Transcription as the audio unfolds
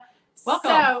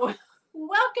Welcome. So,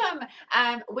 welcome.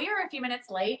 We are a few minutes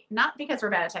late, not because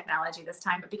we're bad at technology this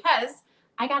time, but because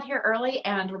I got here early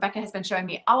and Rebecca has been showing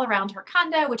me all around her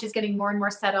condo, which is getting more and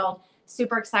more settled.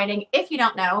 Super exciting. If you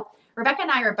don't know, Rebecca and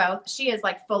I are both, she is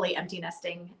like fully empty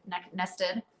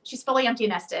nested. She's fully empty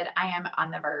nested. I am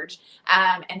on the verge.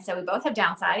 And so we both have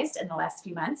downsized in the last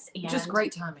few months. And Just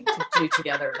great timing to do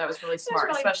together. That was really smart,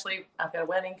 really- especially I've got a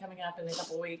wedding coming up in a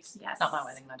couple of weeks. Yes. Not my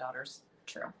wedding, my daughter's.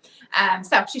 True.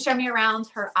 So she showed me around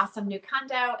her awesome new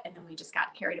condo, and then we just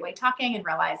got carried away talking and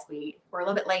realized we were a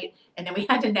little bit late, and then we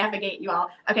had to navigate you all.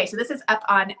 Okay, so this is up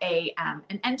on an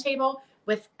end table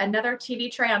with another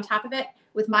TV tray on top of it,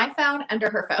 with my phone under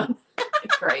her phone.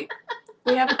 It's great.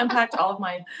 We haven't unpacked all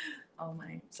my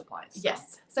supplies. So.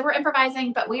 Yes. So we're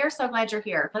improvising, but we are so glad you're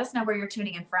here. Let us know where you're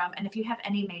tuning in from, and if you have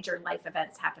any major life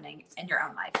events happening in your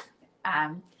own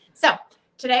life. So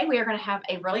today we are going to have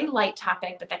a really light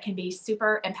topic, but that can be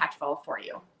super impactful for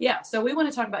you. Yeah. So we want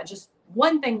to talk about just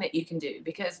one thing that you can do,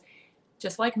 because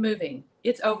just like moving,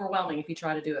 it's overwhelming if you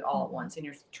try to do it all at once and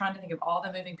you're trying to think of all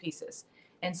the moving pieces.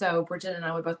 And so Bridget and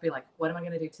I would both be like, what am I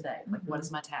going to do today? Like, what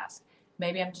is my task?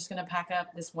 Maybe I'm just going to pack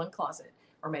up this one closet,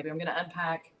 or maybe I'm going to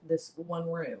unpack this one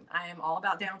room. I am all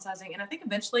about downsizing. And I think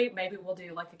eventually maybe we'll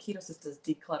do like a Keto Sisters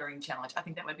decluttering challenge. I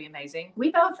think that would be amazing.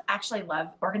 We both actually love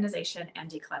organization and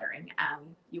decluttering.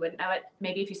 You wouldn't know it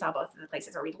maybe if you saw both of the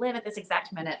places where we live at this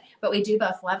exact minute, but we do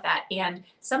both love that. And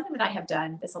something that I have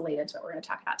done, this will lead into what we're going to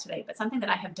talk about today, but something that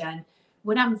I have done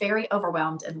when I'm very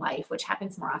overwhelmed in life, which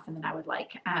happens more often than I would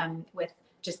like, with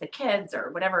just the kids or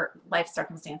whatever life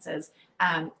circumstances,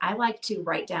 I like to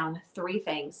write down 3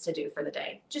 things to do for the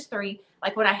day. Just 3.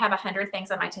 Like when I have 100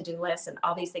 things on my to-do list and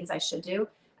all these things I should do,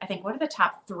 I think, what are the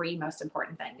top 3 most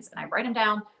important things? And I write them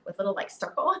down with little like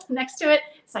circle next to it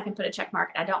so I can put a check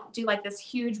mark. And I don't do like this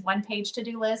huge 1-page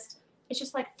to-do list. It's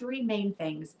just like 3 main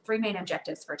things, 3 main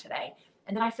objectives for today.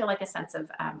 And then I feel like a sense of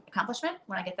accomplishment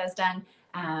when I get those done.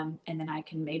 And then I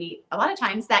can maybe, a lot of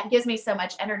times that gives me so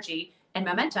much energy and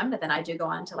momentum that then I do go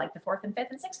on to like the 4th and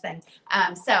 5th and 6th thing.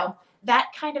 So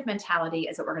that kind of mentality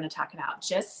is what we're going to talk about.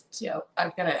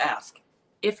 I've got to ask,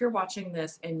 if you're watching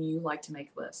this and you like to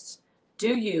make lists,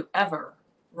 do you ever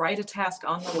write a task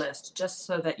on the list just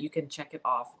so that you can check it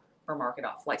off or mark it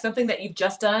off? Like something that you've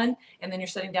just done and then you're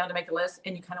sitting down to make a list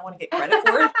and you kind of want to get credit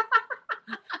for it?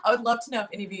 I would love to know if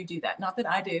any of you do that. Not that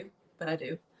I do, but I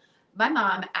do. My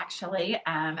mom actually,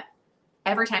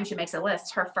 every time she makes a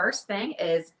list, her first thing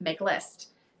is make a list.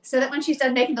 So that when she's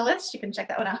done making the list, she can check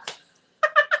that one off.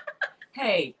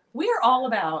 Hey, we are all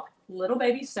about little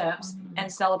baby steps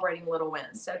and celebrating little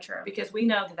wins. So true. Because we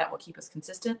know that that will keep us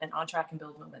consistent and on track and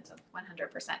build momentum.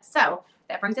 100%. So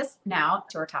that brings us now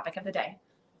to our topic of the day,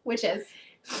 which is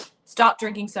stop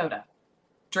drinking soda.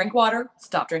 Drink water,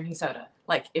 stop drinking soda.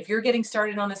 Like if you're getting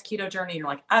started on this keto journey and you're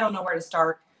like, I don't know where to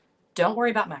start, don't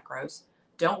worry about macros.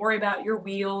 Don't worry about your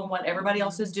wheel and what everybody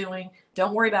else is doing.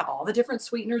 Don't worry about all the different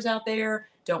sweeteners out there.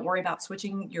 Don't worry about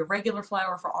switching your regular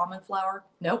flour for almond flour.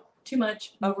 Nope, too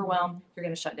much, overwhelmed. You're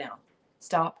going to shut down.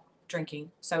 Stop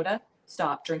drinking soda.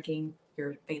 Stop drinking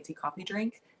your fancy coffee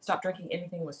drink. Stop drinking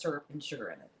anything with syrup and sugar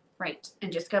in it. Right.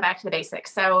 And just go back to the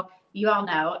basics. So you all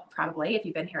know, probably, if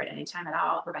you've been here at any time at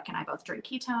all, Rebecca and I both drink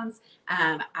ketones.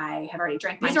 I have already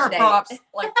drank mine These are today. props.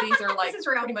 Like these are like This is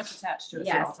real. pretty much attached to us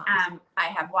at Yes. all times. I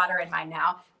have water in mine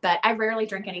now, but I rarely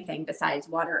drink anything besides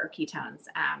water or ketones.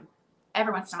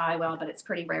 Every once in a while I will, but it's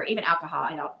pretty rare. Even alcohol,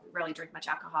 I don't really drink much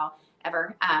alcohol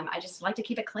ever. I just like to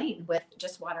keep it clean with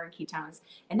just water and ketones.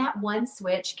 And that one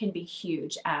switch can be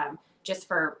huge,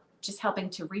 just helping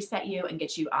to reset you and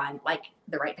get you on like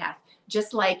the right path.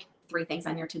 Just like 3 things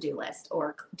on your to-do list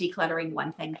or decluttering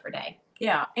 1 thing per day.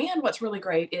 Yeah. And what's really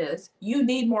great is you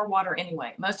need more water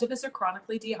anyway. Most of us are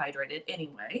chronically dehydrated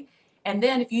anyway. And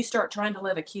then if you start trying to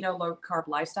live a keto low carb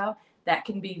lifestyle, that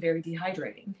can be very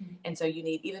dehydrating. Mm-hmm. And so you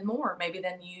need even more maybe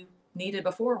than you needed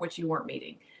before, which you weren't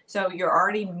meeting. So you're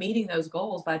already meeting those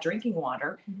goals by drinking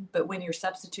water. Mm-hmm. But when you're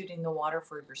substituting the water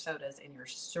for your sodas and your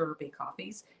syrupy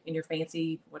coffees and your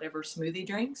fancy whatever smoothie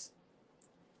drinks,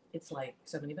 it's like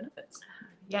so many benefits.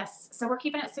 Yes. So we're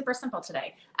keeping it super simple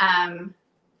today.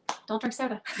 Don't drink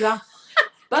soda. Yeah.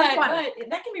 But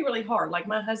that can be really hard. Like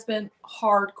my husband,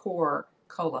 hardcore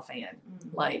cola fan,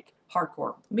 like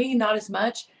hardcore. Me, not as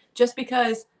much, just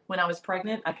because when I was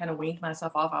pregnant, I kind of weaned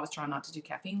myself off. I was trying not to do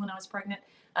caffeine when I was pregnant.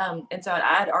 And so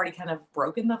I had already kind of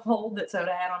broken the hold that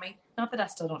soda had on me. Not that I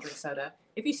still don't drink soda.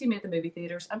 If you see me at the movie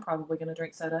theaters, I'm probably going to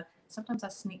drink soda. Sometimes I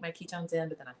sneak my ketones in,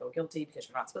 but then I feel guilty because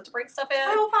you're not supposed to bring stuff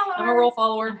in. I'm a rule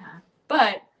follower. Uh-huh.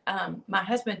 But my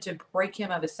husband, to break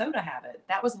him of his soda habit,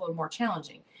 that was a little more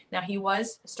challenging Now, he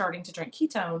was starting to drink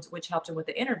ketones, which helped him with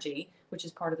the energy, which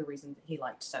is part of the reason that he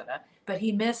liked soda. But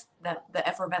he missed the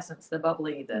effervescence, the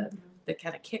bubbly, the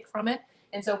kind of kick from it.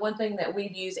 And so one thing that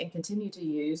we've used and continue to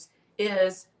use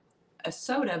is a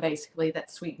soda, basically,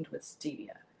 that's sweetened with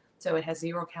stevia. So it has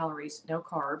 0 calories, no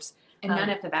carbs. And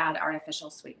none of the bad artificial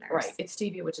sweeteners. Right. It's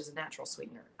stevia, which is a natural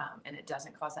sweetener, and it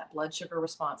doesn't cause that blood sugar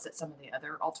response that some of the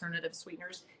other alternative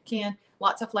sweeteners can.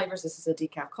 Lots of flavors. This is a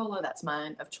decaf cola. That's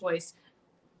mine of choice.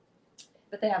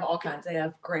 But they have all kinds. They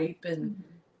have grape and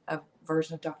a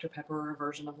version of Dr. Pepper, a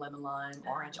version of lemon, lime,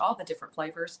 orange, all the different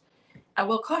flavors. I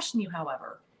will caution you,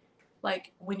 however,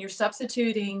 like when you're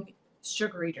substituting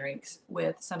sugary drinks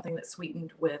with something that's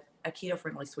sweetened with a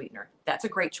keto-friendly sweetener, that's a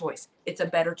great choice. It's a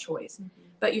better choice.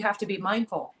 But you have to be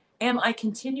mindful. Am I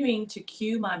continuing to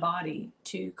cue my body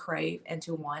to crave and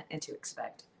to want and to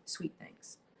expect sweet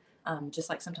things? Just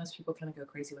like sometimes people kind of go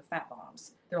crazy with fat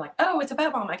bombs. They're like, oh, it's a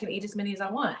fat bomb. I can eat as many as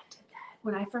I want. I did that.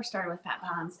 When I first started with fat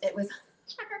bombs, it was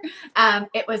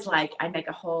it was like I'd make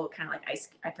a whole kind of like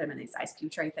I put them in these ice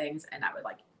cube tray things, and I would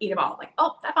like eat them all. Like,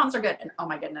 oh, fat bombs are good. And oh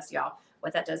my goodness, y'all,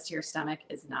 what that does to your stomach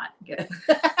is not good.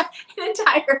 An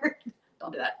entire,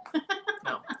 don't do that.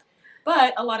 No.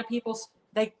 But a lot of people,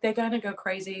 they kind of go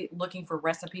crazy looking for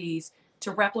recipes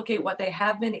to replicate what they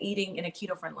have been eating in a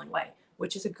keto-friendly way,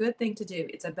 which is a good thing to do.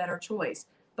 It's a better choice.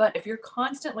 But if you're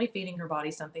constantly feeding your body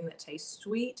something that tastes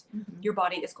sweet, your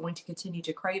body is going to continue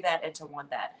to crave that and to want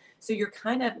that. So you're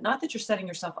kind of, not that you're setting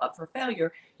yourself up for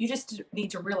failure, you just need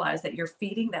to realize that you're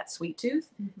feeding that sweet tooth,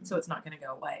 so it's not going to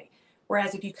go away.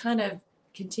 Whereas if you kind of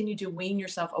continue to wean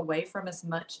yourself away from as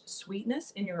much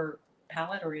sweetness in your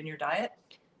palate or in your diet,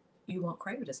 you won't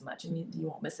crave it as much and you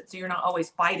won't miss it. So you're not always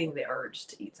fighting the urge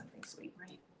to eat something sweet.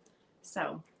 Right.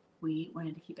 So we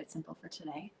wanted to keep it simple for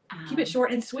today. Keep it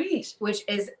short and sweet. Which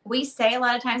is, we say a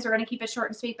lot of times we're going to keep it short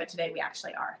and sweet, but today we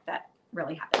actually are. That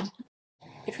really happened.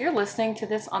 If you're listening to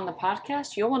this on the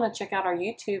podcast, you'll want to check out our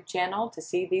YouTube channel to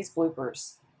see these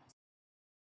bloopers.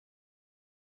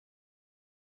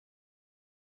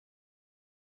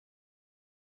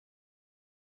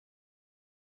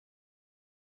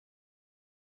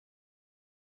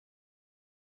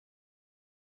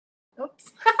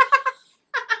 Oops.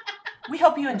 We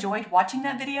hope you enjoyed watching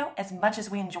that video as much as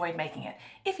we enjoyed making it.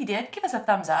 If you did, give us a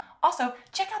thumbs up. Also,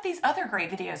 check out these other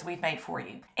great videos we've made for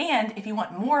you. And if you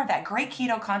want more of that great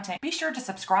keto content, be sure to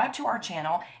subscribe to our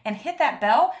channel and hit that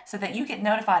bell so that you get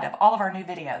notified of all of our new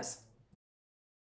videos.